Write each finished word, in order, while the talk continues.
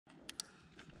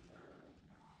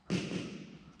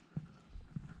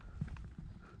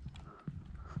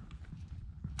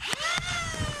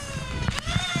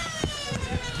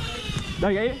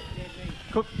Đang ấy.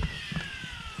 Cool.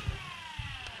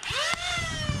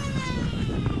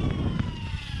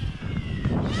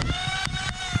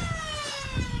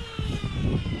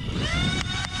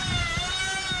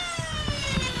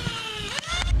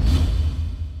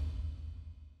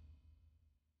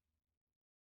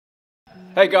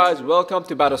 Hey guys, welcome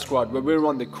to Battle Squad, where we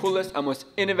run the coolest and most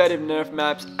innovative nerf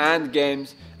maps and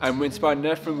games, and we inspire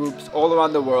nerfing groups all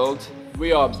around the world.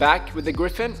 We are back with the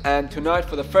Gryphon, and tonight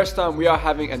for the first time we are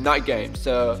having a night game.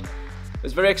 So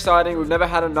it's very exciting. We've never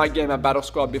had a night game at Battle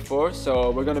Squad before, so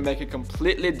we're gonna make it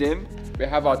completely dim. We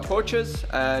have our torches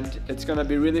and it's gonna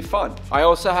be really fun. I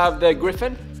also have the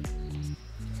Gryphon.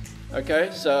 Okay,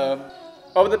 so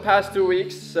over the past 2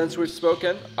 weeks since we've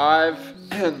spoken, I've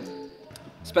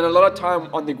spent a lot of time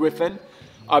on the Gryphon.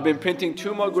 I've been printing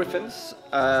 2 more Gryphons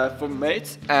for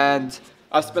mates, and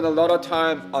I spent a lot of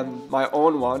time on my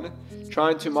own one,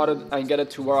 trying to mod it and get it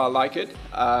to where I like it.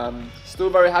 Still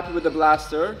very happy with the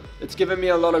blaster. It's given me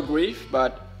a lot of grief,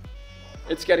 but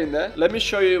it's getting there. Let me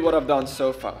show you what I've done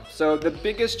so far. So the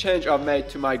biggest change I've made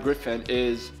to my Gryphon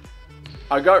is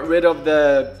I got rid of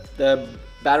the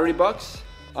battery box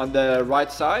on the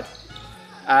right side,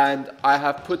 and I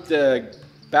have put the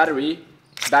battery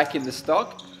back in the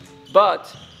stock.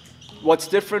 But what's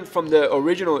different from the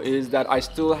original is that I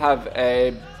still have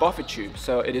a buffer tube,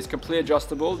 so it is completely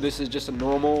adjustable. This is just a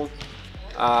normal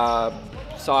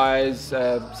size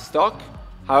stock.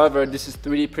 However, this is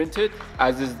 3D printed,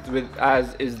 as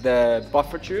is the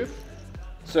buffer tube.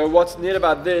 So what's neat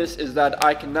about this is that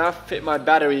I can now fit my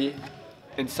battery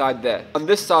inside there. On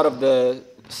this side of the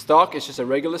stock, it's just a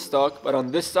regular stock, but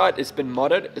on this side it's been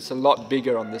modded. It's a lot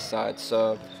bigger on this side,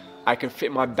 so I can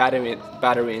fit my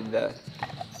battery in there.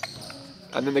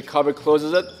 And then the cover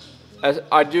closes it.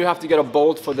 I do have to get a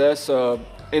bolt for this, so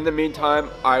in the meantime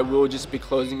I will just be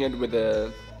closing it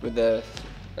with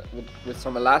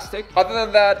some elastic. Other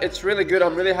than that, it's really good.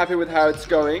 I'm really happy with how it's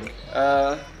going.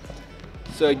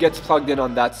 So it gets plugged in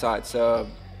on that side. So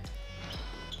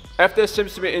if there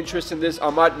seems to be interest in this, I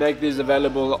might make these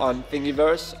available on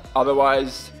Thingiverse.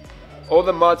 Otherwise, all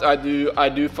the mods I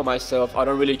do for myself. I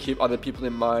don't really keep other people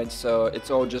in mind, so it's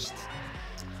all just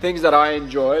things that I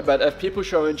enjoy. But if people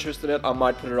show interest in it, I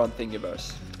might put it on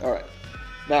Thingiverse. Alright,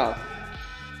 now,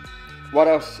 what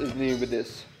else is new with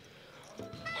this?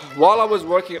 While I was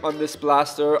working on this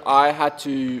blaster, I had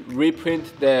to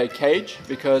reprint the cage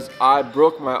because I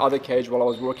broke my other cage while I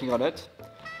was working on it.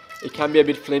 It can be a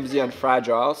bit flimsy and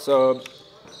fragile, so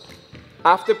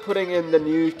after putting in the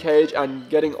new cage and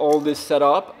getting all this set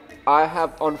up, I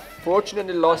have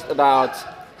unfortunately lost about,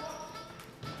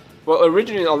 well,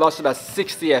 originally I lost about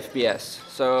 60 FPS,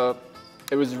 so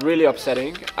it was really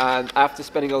upsetting. And after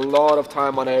spending a lot of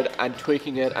time on it and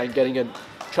tweaking it and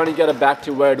trying to get it back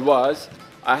to where it was,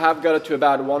 I have got it to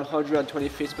about 120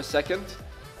 feet per second,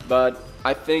 but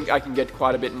I think I can get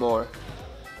quite a bit more.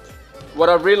 What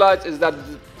I've realized is that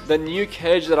the new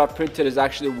cage that I've printed is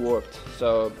actually warped,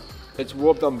 so it's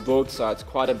warped on both sides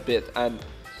quite a bit, and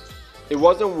it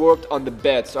wasn't warped on the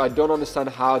bed, so I don't understand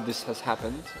how this has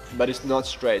happened, but it's not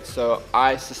straight, so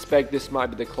I suspect this might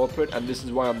be the culprit, and this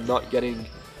is why I'm not getting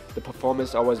the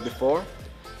performance I was before.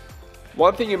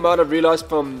 One thing you might have realized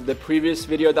from the previous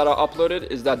video that I uploaded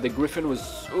is that the Gryphon was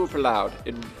super loud.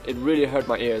 It really hurt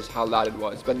my ears how loud it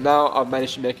was, but now I've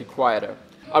managed to make it quieter.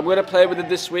 I'm going to play with it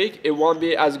this week. It won't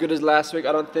be as good as last week,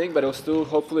 I don't think, but it'll still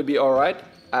hopefully be alright.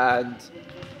 And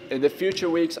in the future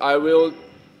weeks I will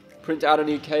print out a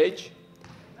new cage,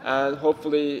 and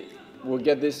hopefully we'll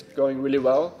get this going really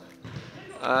well.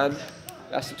 And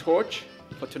that's the torch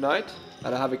for tonight,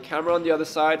 and I have a camera on the other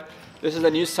side. This is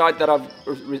a new site that I've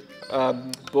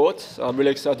bought, so I'm really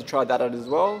excited to try that out as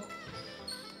well.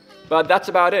 But that's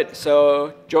about it,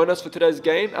 so join us for today's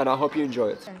game, and I hope you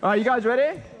enjoy it. Alright, you guys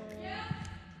ready? Yeah.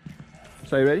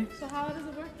 So you ready? So how does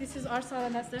it work? This is our side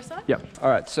and that's their side? Yep.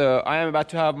 Alright, so I am about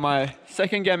to have my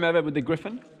second game ever with the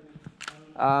Gryphon.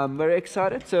 I'm very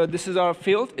excited. So this is our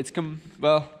field.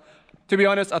 Well, to be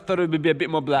honest, I thought it would be a bit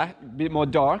more black, a bit more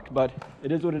dark, but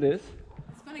it is what it is.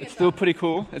 It's still pretty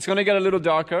cool. It's gonna get a little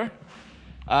darker.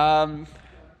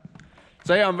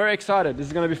 So yeah, I'm very excited. This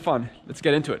is gonna be fun. Let's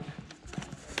get into it.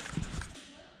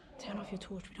 Turn off your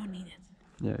torch. We don't need it.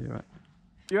 Yeah, you're right.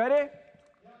 You ready?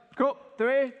 Cool.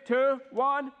 3, 2,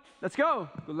 1. Let's go.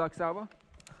 Good luck, Salva.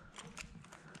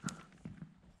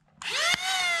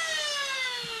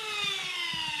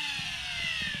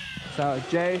 So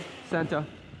J, center.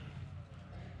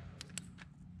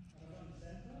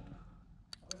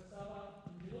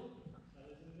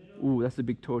 Ooh, that's a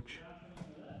big torch.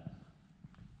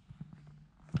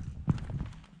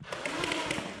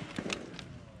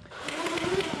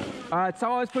 All right,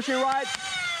 someone is pushing right.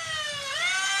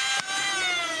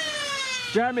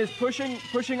 Jeremy is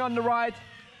pushing on the right.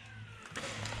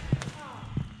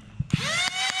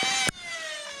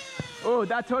 Oh,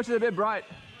 that torch is a bit bright.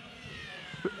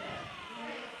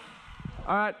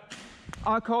 All right,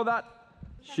 I'll call that.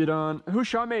 Shit on. Who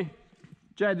shot me?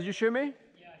 Jay, did you shoot me?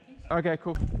 Yeah, I think so. Okay,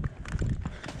 cool.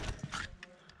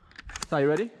 So, you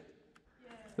ready?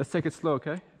 Yeah. Let's take it slow,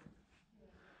 okay?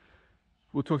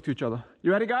 We'll talk to each other.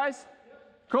 You ready, guys?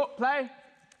 Yep. Cool, play.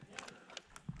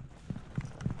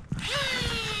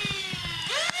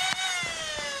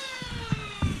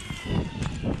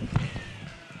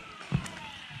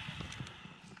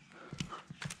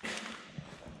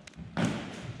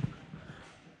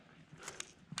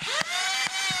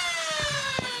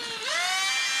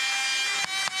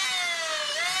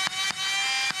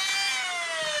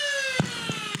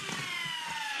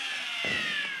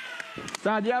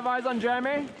 So, do you have eyes on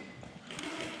Jeremy?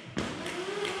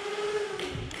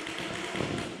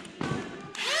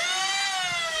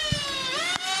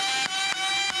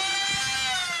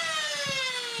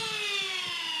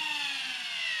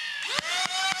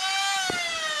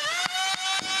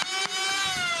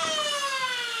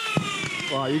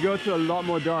 Wow, you go through a lot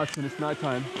more darts when it's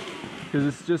nighttime because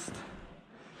it's just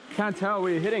can't tell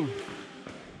where you're hitting.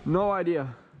 No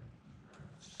idea.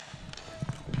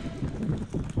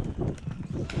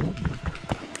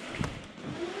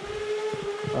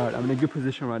 Alright, I'm in a good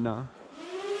position right now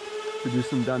to do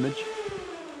some damage.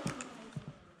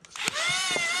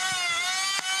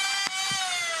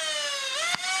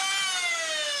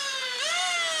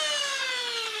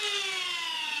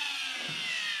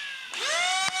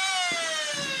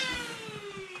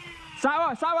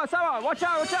 Sawa, watch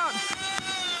out!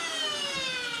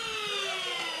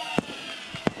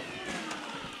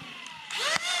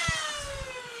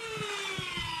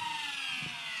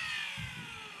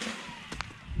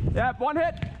 Yep, one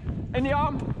hit in the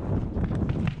arm.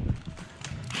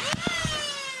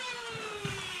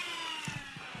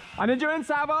 I need you in,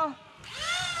 Sava.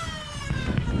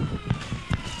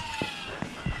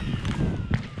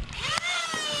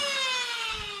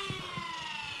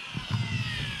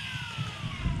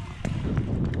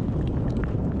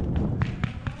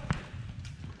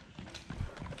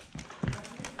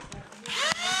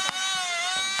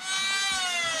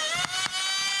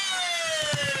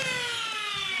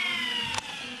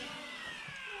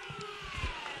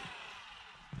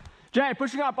 Jay,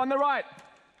 pushing up on the right.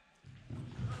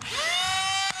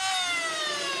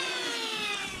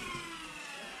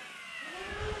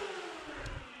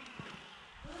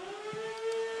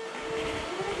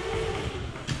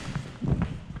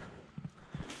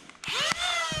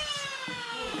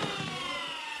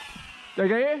 Did I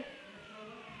get you?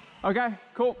 Okay,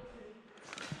 cool.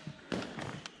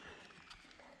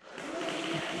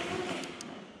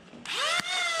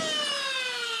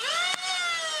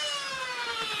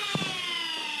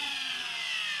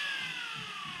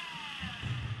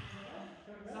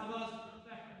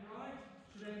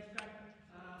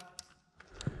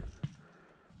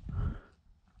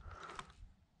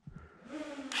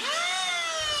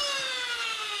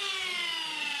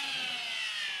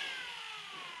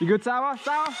 You good, Sawa?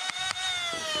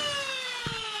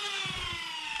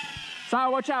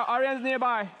 Sawa, watch out. Ariane's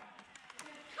nearby.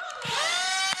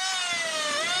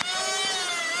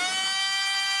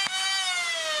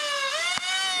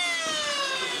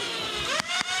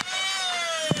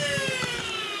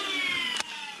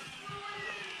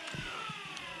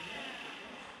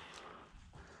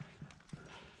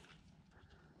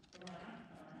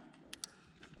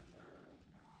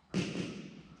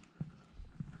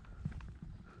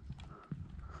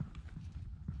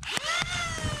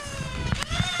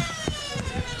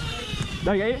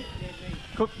 Đây ghế.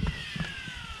 Cool.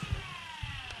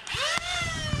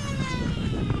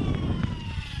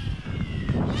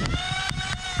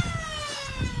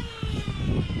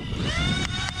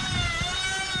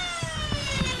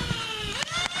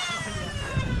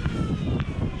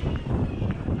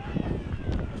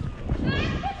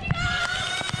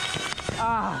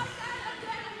 Ah.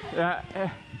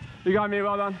 Yeah, you got me,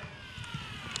 well done.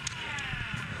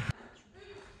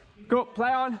 Cool,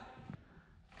 play on.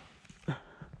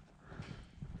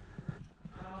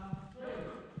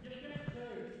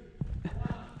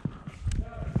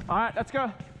 All right, let's go.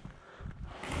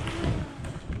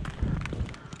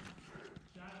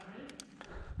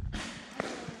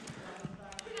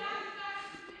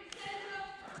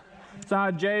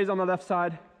 So Jay's on the left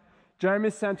side.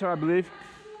 Jeremy's center, I believe.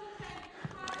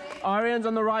 Ariane's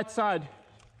on the right side.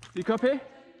 You copy?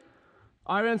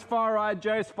 Ariane's far right,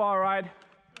 Jay's far right.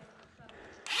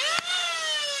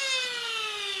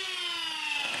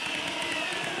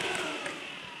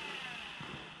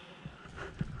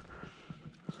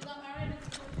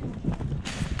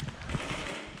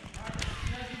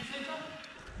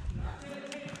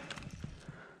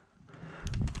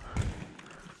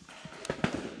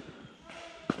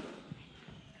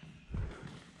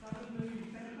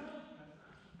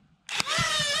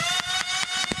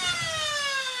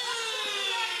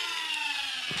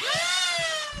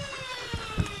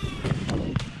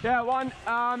 Yeah, one,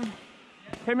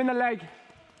 him in the leg.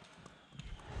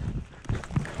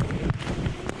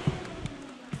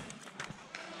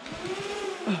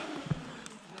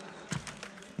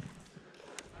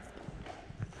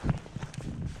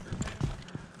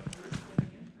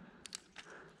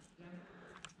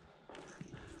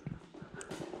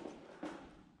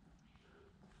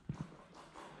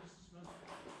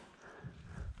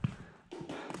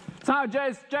 So,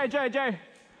 Jay.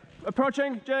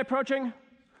 Approaching, Jay approaching.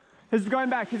 He's going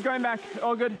back,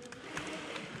 all good.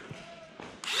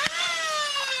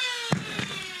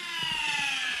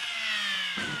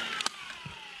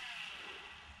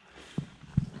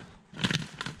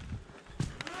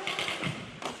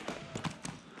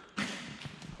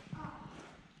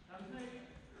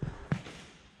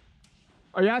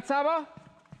 Are you out, Saba?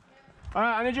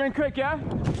 Alright, I need you in quick, yeah?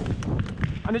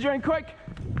 I need you in quick.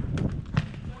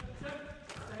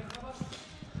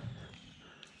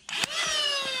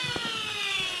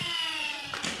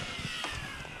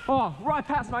 Oh, right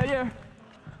past my ear.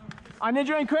 I need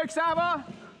you in quick, Saba.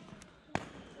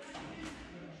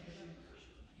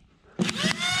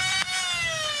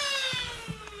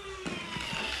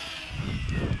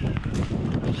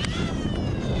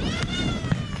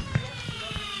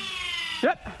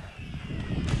 Yep.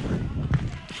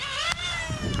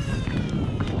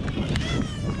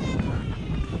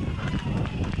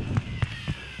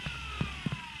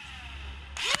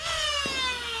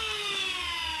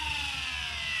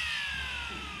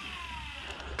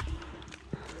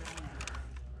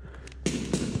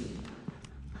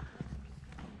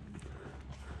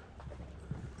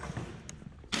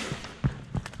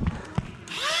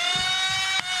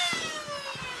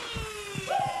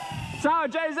 So,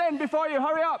 Jay's in before you,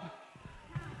 hurry up.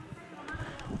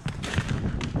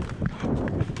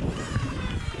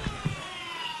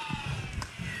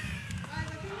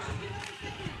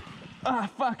 Ah,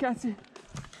 fuck, that's it.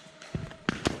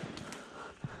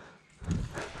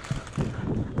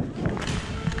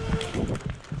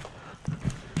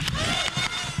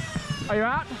 Are you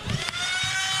out?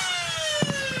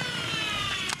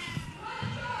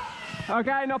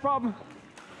 Okay, no problem.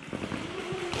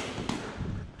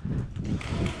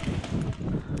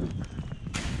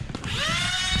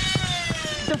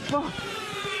 The fuck?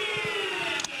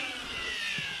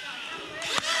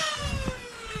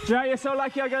 Jay, you're so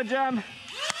lucky I got a jam.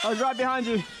 I was right behind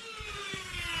you.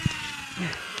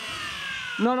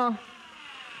 No,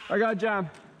 I got a jam.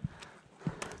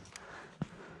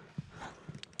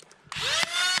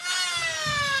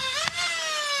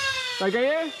 Did I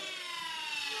get you?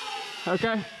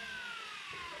 Okay.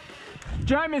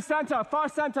 Jam is center, far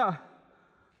center.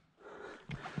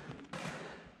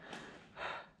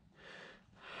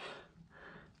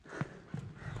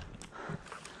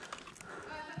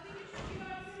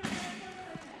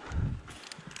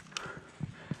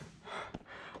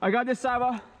 I got this,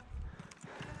 Saba.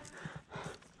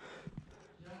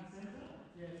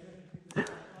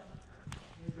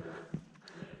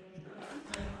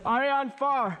 Ariane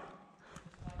far.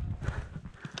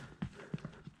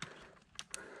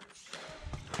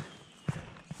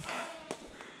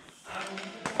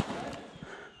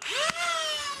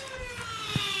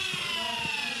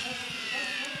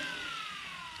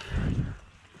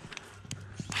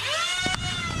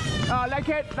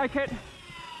 Like it.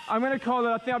 I'm gonna call it.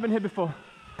 I think I've been hit before.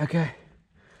 Okay.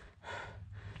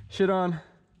 Shit on.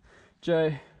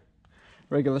 Jay.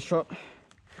 Regular shot.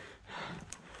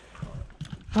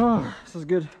 Oh, this is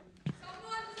good.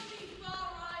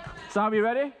 Sab, you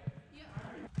ready? Yeah.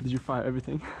 Did you fire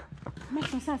everything?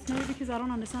 Makes no sense, maybe because I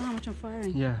don't understand how much I'm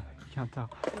firing. Yeah, you can't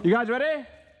tell. You guys ready?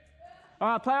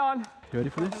 Alright, play on. You ready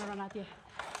for this? No, not yet.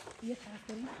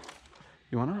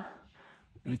 You wanna?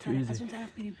 It'd be too easy.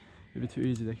 It'd be too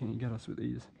easy, they can get us with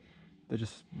ease. They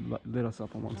just lit us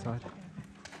up on one side.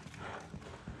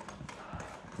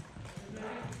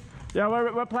 Yeah,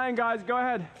 we're playing, guys, go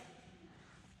ahead.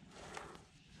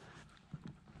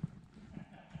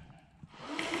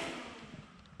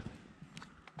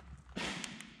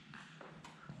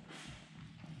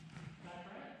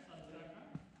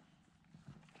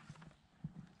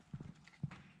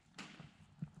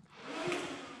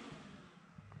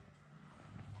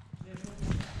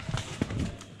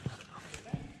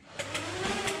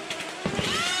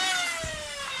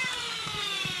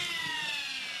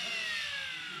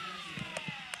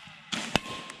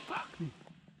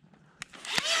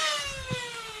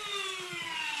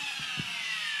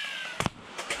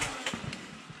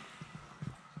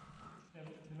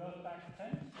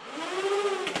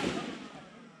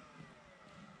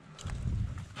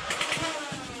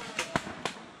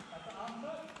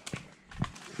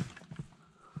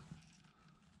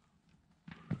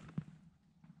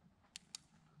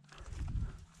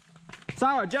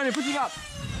 Sarah, Jeremy, pushing up.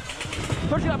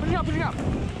 Pushing up, pushing up, pushing up.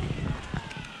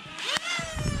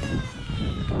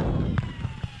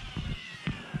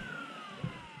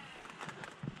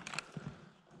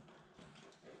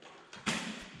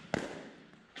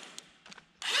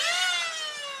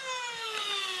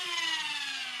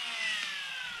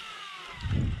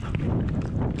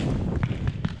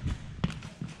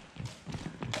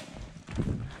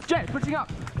 Jay, pushing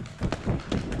up.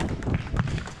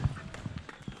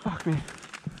 Fuck me.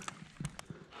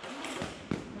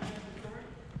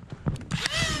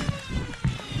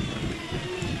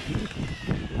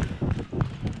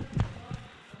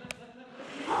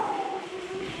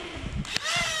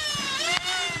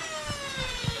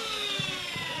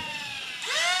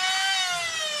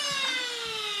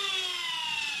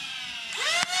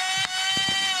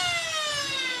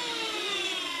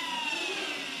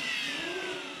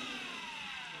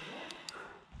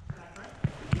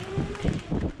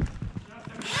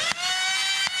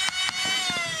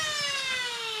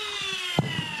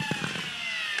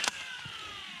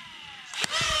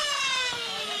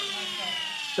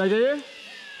 Did I get you?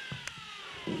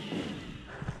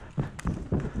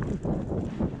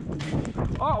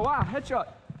 Oh wow, headshot.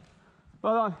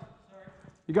 Well done. Sorry.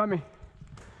 You got me.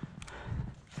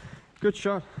 Good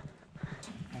shot.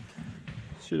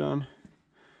 Sit on.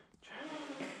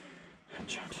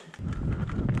 Headshot.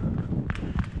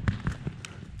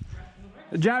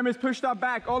 Jeremy's pushed up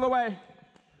back all the way.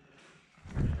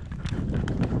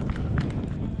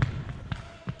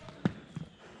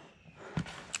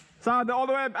 So all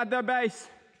the way at the base.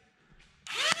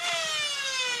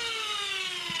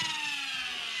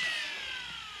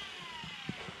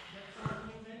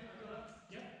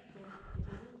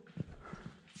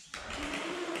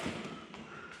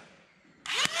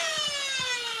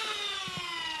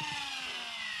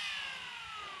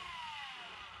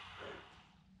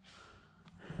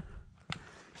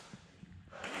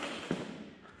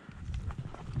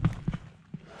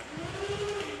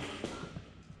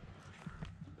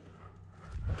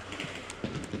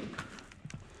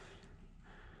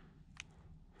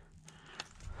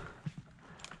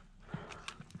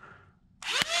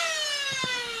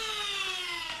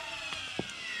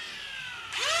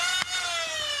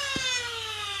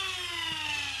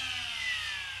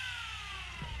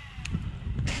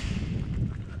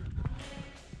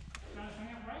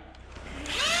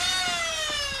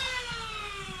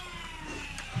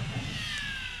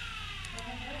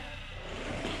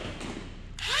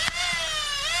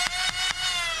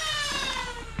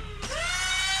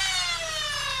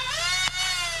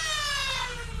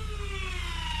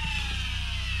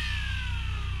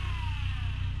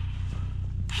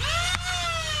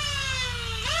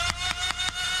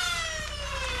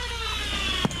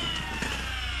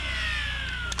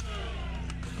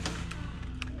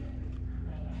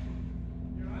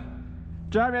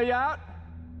 Jeremy, are you out?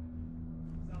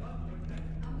 I'm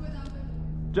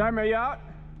good. Jeremy, are you out?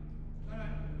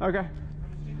 No. Okay.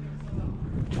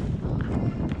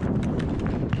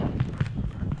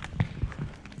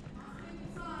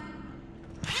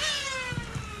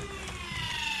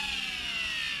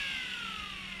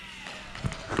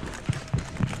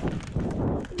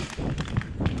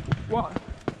 What?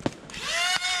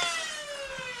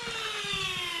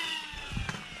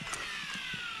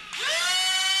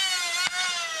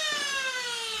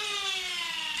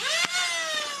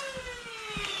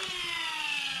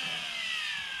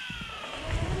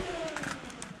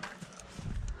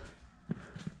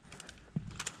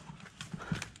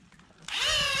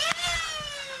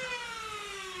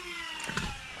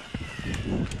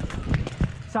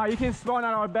 So you can spawn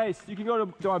at our base. You can go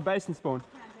to our base and spawn.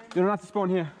 You don't have to spawn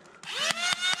here.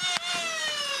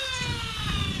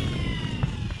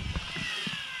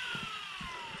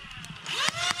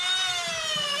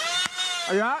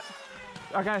 Are you out?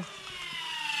 Okay.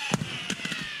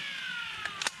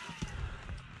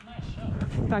 Nice shot.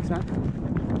 Thanks, man.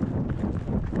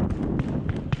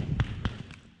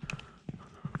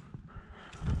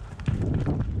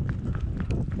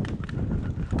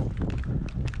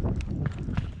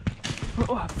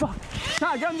 Oh, fuck.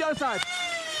 Now, get on the other side.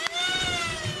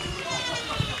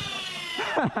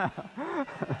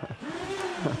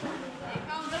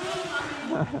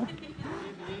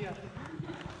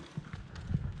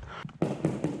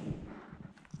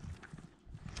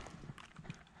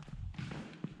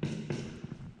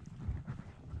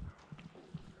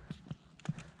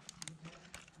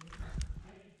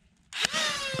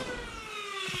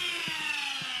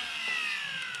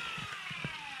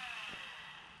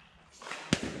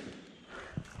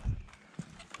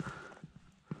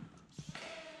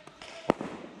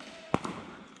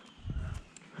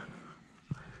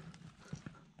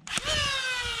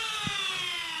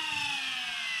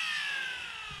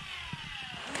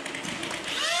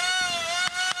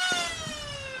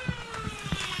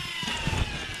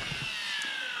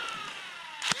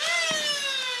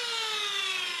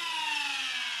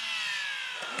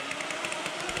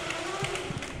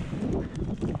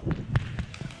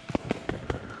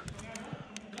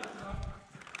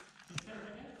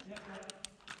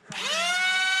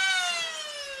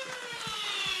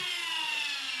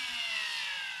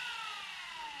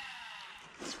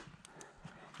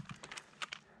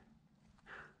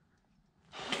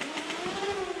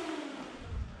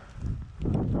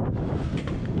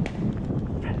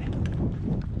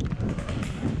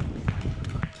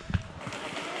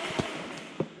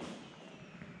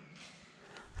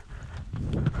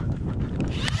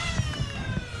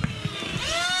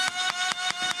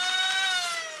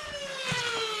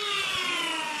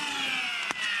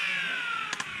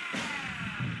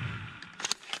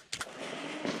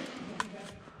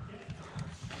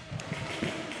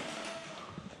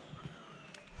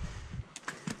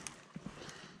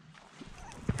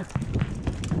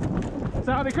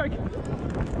 So be quick.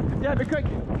 Yeah, be quick.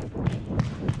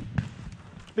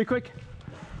 Be quick.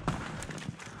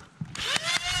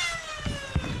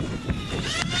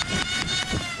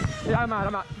 Yeah, I'm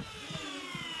out.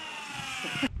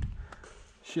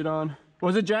 Shit on.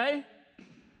 Was it Jay?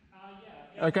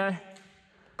 Yeah. Okay.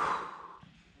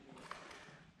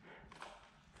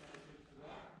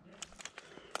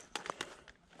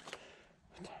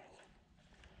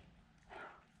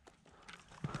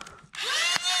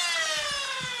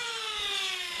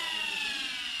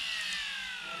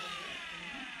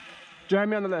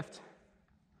 Jeremy on the left.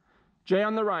 Jay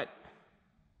on the right.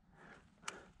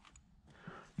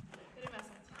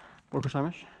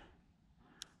 Bakışlamış.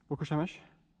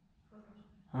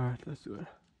 Alright, let's do it.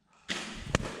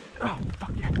 Oh,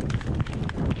 fuck yeah.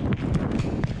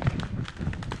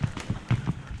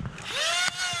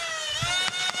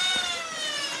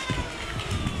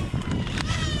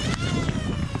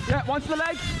 Yeah, once the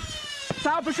leg.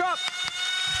 Sour, push up.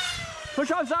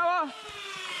 Push up, Sour.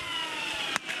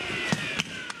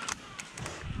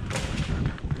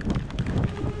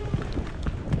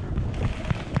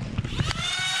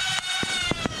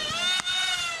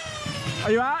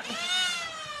 Are you out?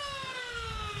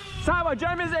 Sour,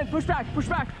 Jeremy's in. Push back, push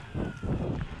back.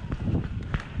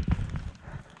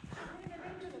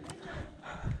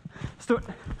 Let's do it.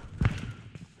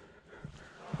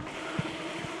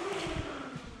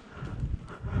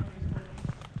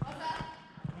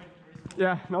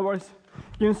 Yeah, no worries.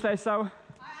 You in space, Sour.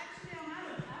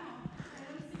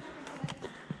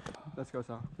 Let's go,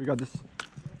 Sour. We got this.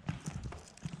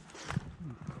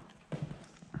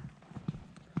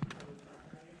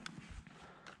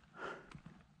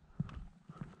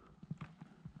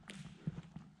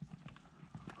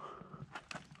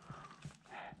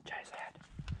 Jay's ahead.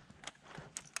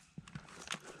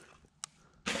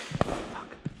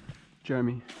 Fuck.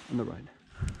 Jeremy on the right.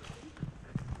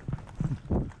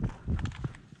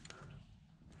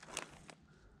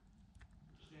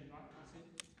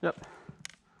 Yep.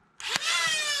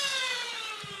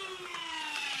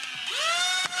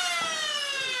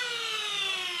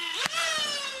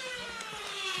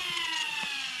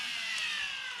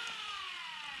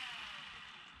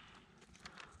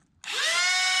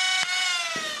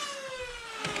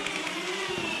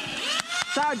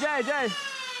 Ciao, Jay.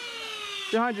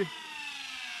 Behind you.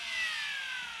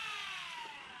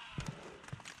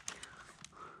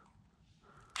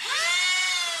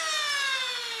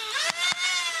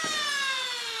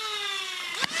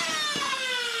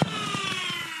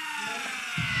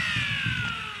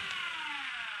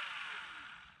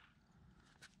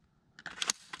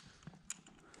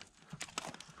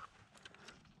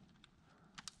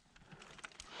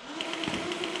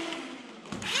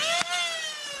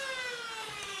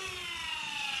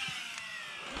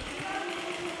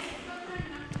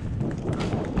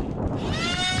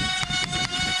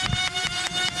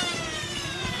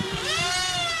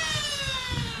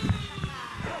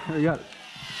 You got it.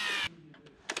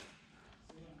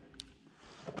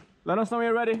 Let us know when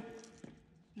you're ready.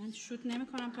 من شوت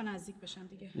نمی‌کنم تا نزدیک بشم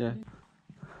دیگه. Yeah.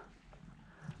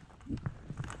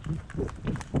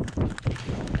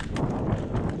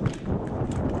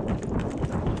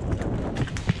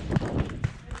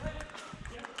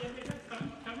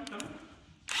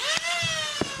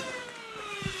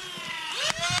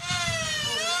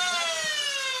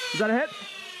 Is that a hit?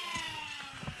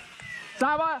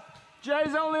 Sava,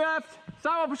 Jay's only left.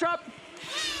 Sava, push up.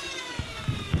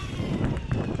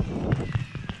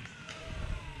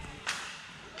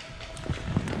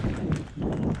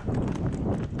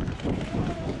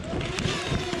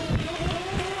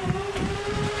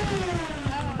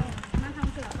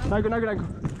 Nago.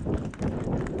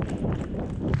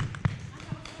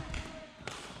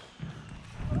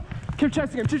 Keep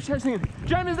chasing him.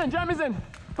 Jeremy's in.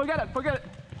 Forget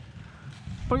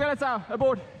it, Sal.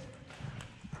 Aboard.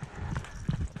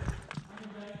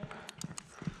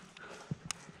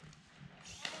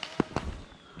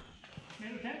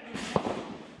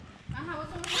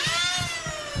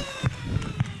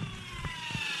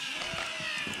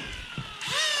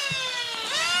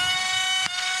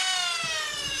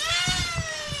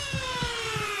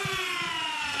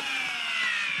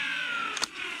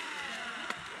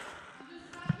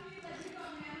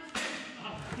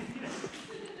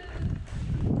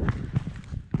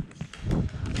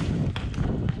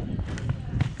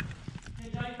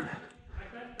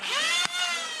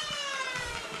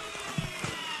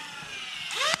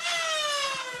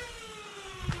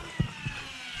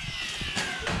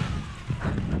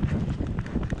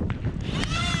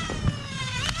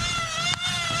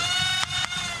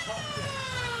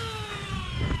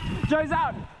 Jay's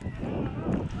out.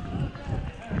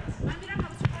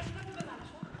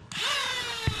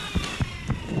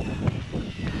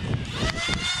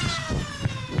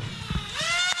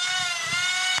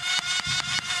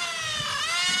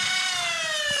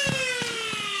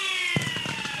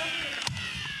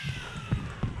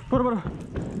 برو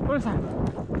برو سر.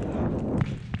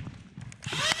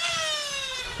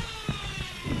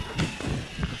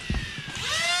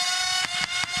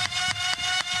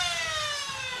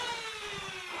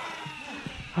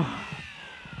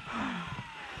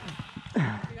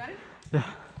 Yeah.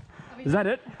 Is that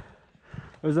it?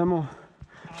 Or is there more? I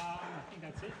think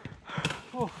that's it.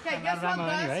 Okay, guess what,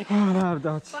 guys? Anyway. Oh, I don't have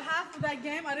dots. For half of that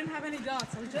game, I didn't have any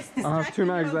dots. I was just I have 2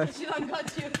 mags left. She done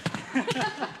got you.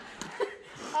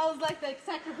 I was like the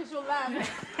sacrificial lamb.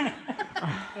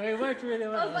 It worked really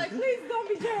well. I was like, please don't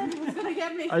be Jeremy. He's gonna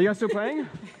get me. Are you guys still playing?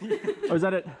 Or is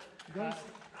that it?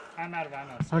 I'm out of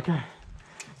ammo. So. Okay.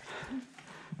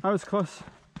 That was close.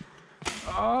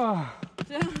 Oh.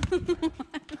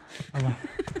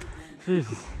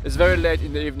 Jesus. It's very late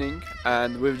in the evening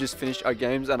and we've just finished our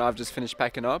games and I've just finished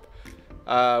packing up.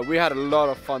 We had a lot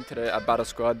of fun today at Battle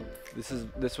Squad.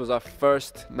 This was our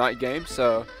first night game,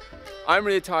 so I'm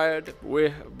really tired,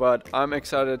 but I'm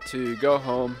excited to go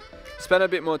home, spend a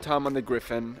bit more time on the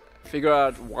Gryphon, figure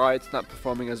out why it's not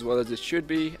performing as well as it should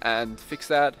be and fix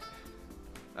that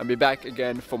and be back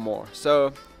again for more.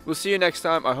 So we'll see you next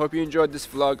time. I hope you enjoyed this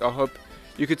vlog. I hope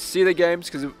you could see the games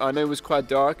because I know it was quite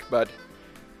dark, but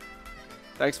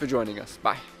thanks for joining us.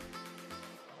 Bye.